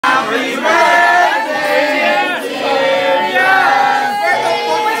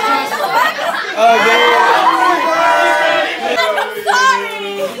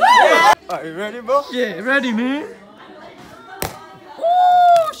Ready, bro? Yeah, ready, man.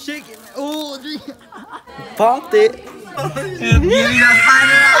 Ooh, shake it. Ooh, pumped it. Give me the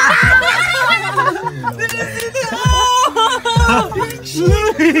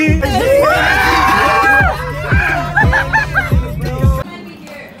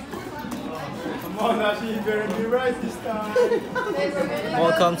Come on, Nashi, you better be right this time.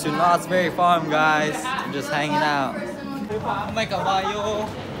 Welcome to Knott's Berry Farm, guys. I'm just hanging out. May kabayo,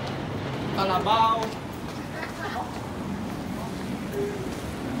 kalabaw.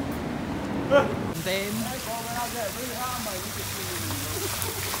 Then,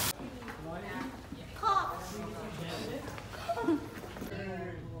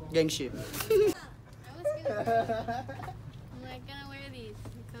 gang shit. I'm like gonna wear these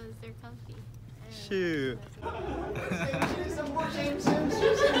because they're comfy. Shoot.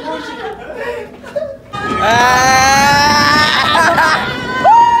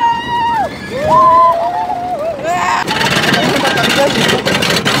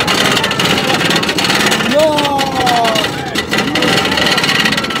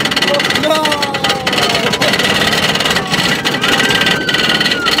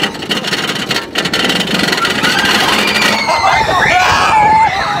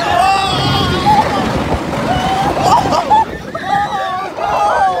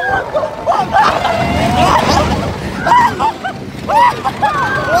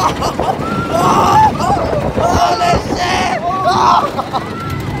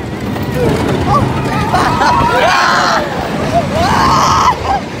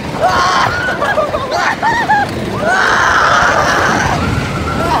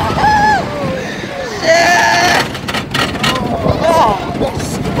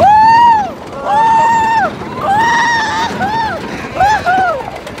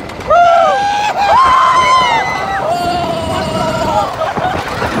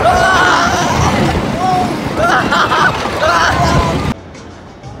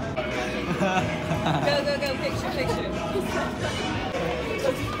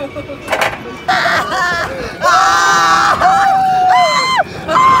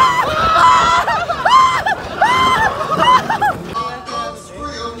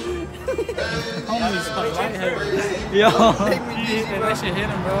 Yo, That shit hit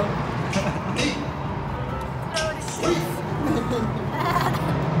him, bro.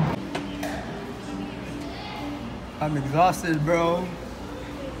 I'm exhausted, bro.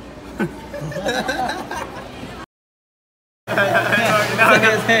 No.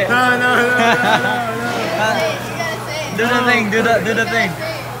 do the thing, do the thing.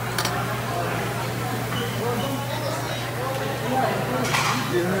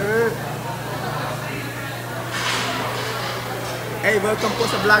 Hey, welcome po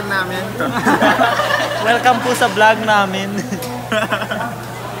sa vlog namin. Welcome po sa vlog namin.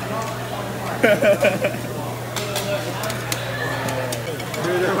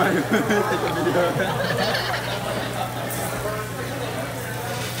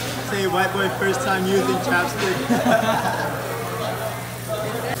 Say white boy first time using chapstick.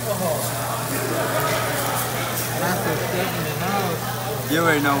 You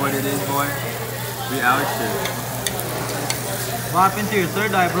already know what it is, boy. We out here. What happened to your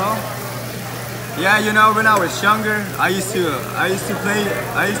third eye, bro? Yeah, you know, when I was younger, I used to play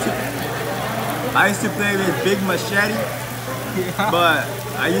with big machete, but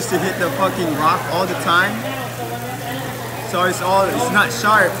I used to hit the fucking rock all the time. So it's not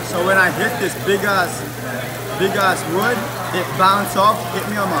sharp. So when I hit this big ass wood, it bounced off, hit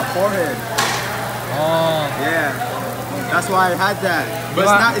me on my forehead. Oh. Yeah, that's why I had that. But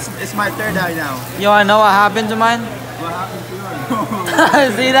it's my third eye now. Yo, I know what happened to mine. What happened to yours?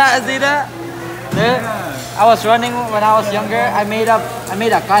 See that? Dude, I was running when I was younger. I made a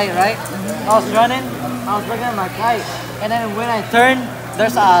kite, right? I was running. I was looking at my kite, and then when I turned,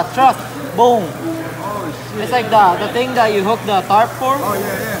 there's a truck. Boom! Oh shit! It's like the thing that you hook the tarp for. Oh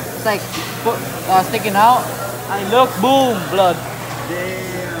yeah. It's like sticking out. I look, boom, blood.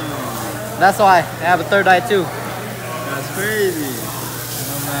 Damn. That's why I have a third eye too. That's crazy.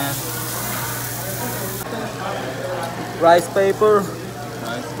 Oh man. Rice paper.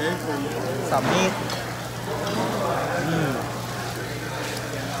 Nice paper. Some meat.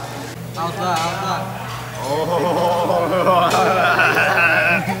 How's that? Oh.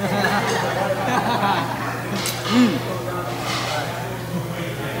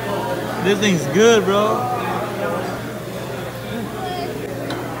 This thing's good, bro.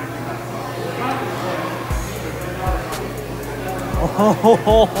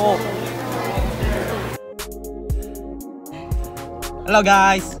 Hello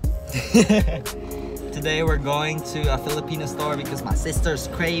guys. today we're going to a Filipino store because my sister's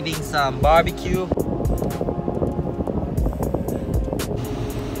craving some barbecue.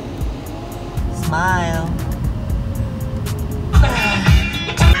 Smile.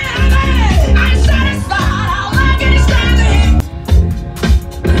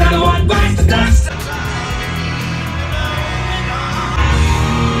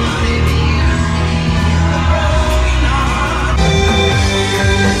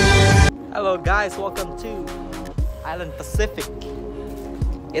 Hello guys, welcome to Island Pacific.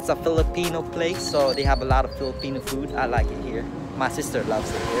 It's a Filipino place, so they have a lot of Filipino food. I like it here. My sister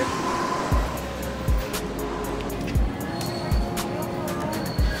loves it here.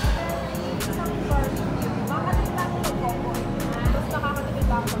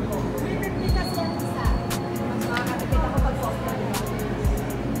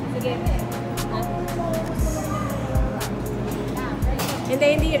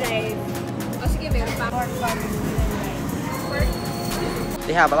 Hindi rice. O sige, meron pa.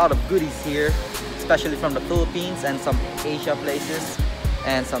 They have a lot of goodies here, especially from the Philippines and some Asia places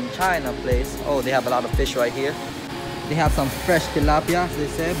and some China place. Oh, they have a lot of fish right here. They have some fresh tilapia, as they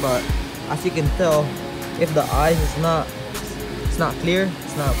say, but as you can tell, if the ice is not clear,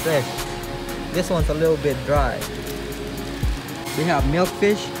 it's not fresh. This one's a little bit dry. They have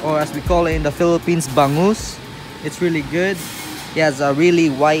milkfish, or as we call it in the Philippines, bangus. It's really good. It has a really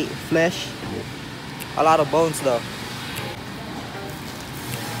white flesh. A lot of bones though.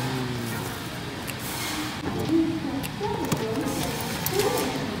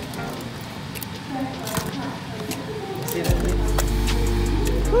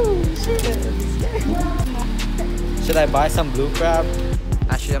 Should I buy some blue crab?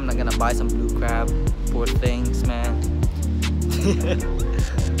 Actually, I'm not gonna buy some blue crab. Poor things, man.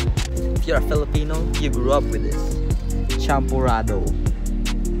 If you're a Filipino, you grew up with this. Champurrado.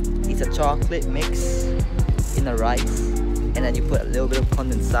 It's a chocolate mix in a rice, and then you put a little bit of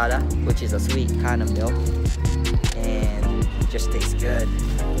condensada, which is a sweet kind of milk, and it just tastes good.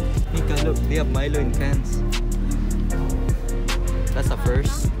 Mika, look, they have Milo in cans. That's a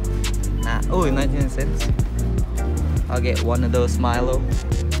first. Nah, oh, 99 cents. I'll get one of those Milo.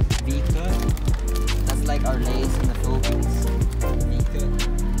 Vika. That's like our Lay's in the Philippines. Vika.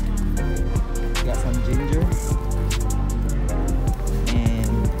 Got some ginger.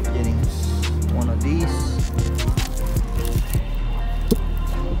 And getting one of these.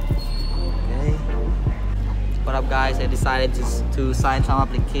 Okay. What up guys? I decided to sign some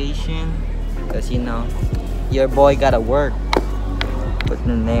application. Because you know, your boy gotta work. Put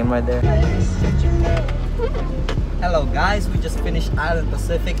the name right there. Hello guys, we just finished Island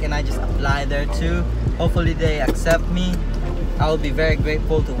Pacific and I just applied there too. Hopefully they accept me. I will be very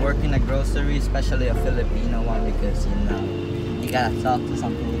grateful to work in a grocery, especially a Filipino one, because you know, you gotta talk to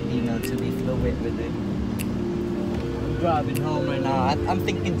some Filipino to be fluent with it. I'm driving home right now. I'm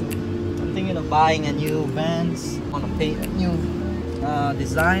thinking of buying a new Vans. I wanna paint a new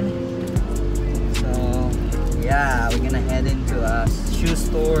design. So yeah, we're gonna head into a shoe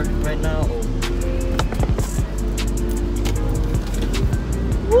store right now.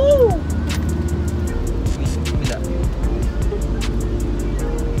 Woo! Give me that.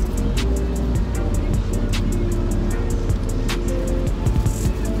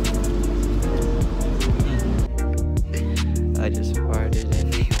 I just farted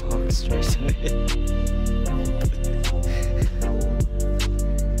and he walked straight away.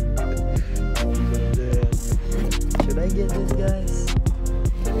 Should I get this, guys?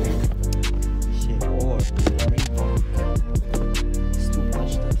 Shit, or Reebok. It's too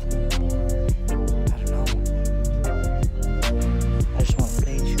much stuff. I don't know. I just want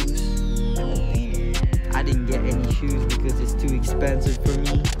plain shoes. I didn't get any shoes because it's too expensive for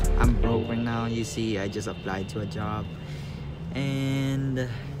me. I'm broke right now. You see, I just applied to a job. And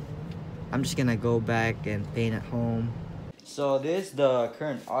I'm just gonna go back and paint at home. So this is the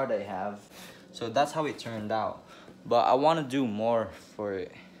current art I have. So that's how it turned out. But I want to do more for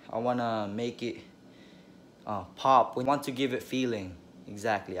it. I want to make it pop. We want to give it feeling.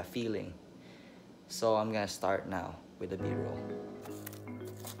 Exactly, a feeling. So I'm gonna start now with the B-roll.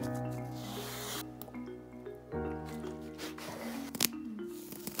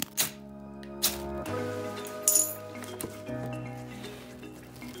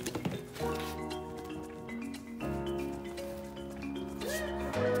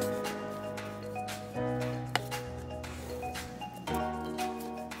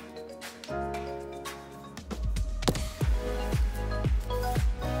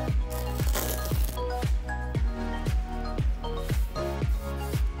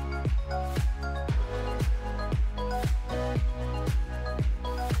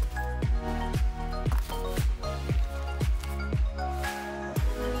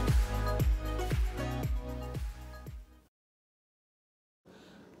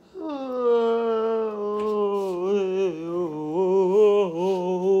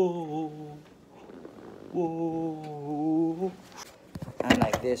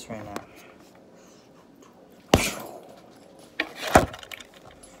 this right now.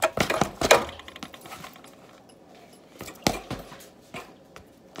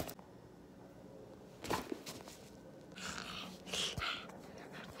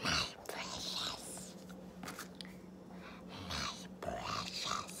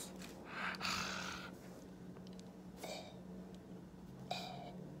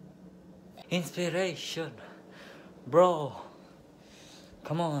 Inspiration, bro.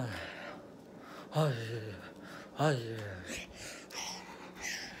 Come on. Oh yeah. Oh yeah.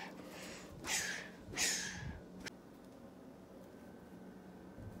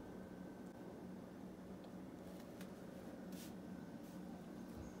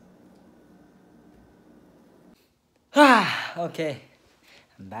 Okay.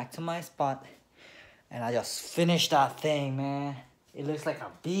 I'm back to my spot. And I just finished that thing, man. It looks like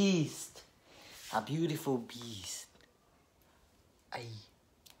a beast. A beautiful beast.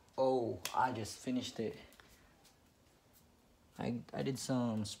 I just finished it. I did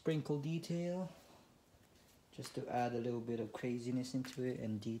some sprinkle detail just to add a little bit of craziness into it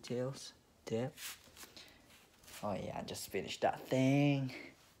and details, depth. Oh yeah, I just finished that thing.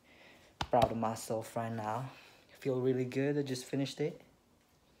 Proud of myself right now. Feel really good. I just finished it.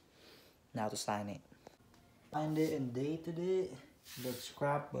 Now to sign it. Signed it and dated it. Looks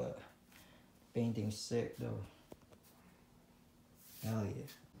crap, but painting's sick though. Hell yeah.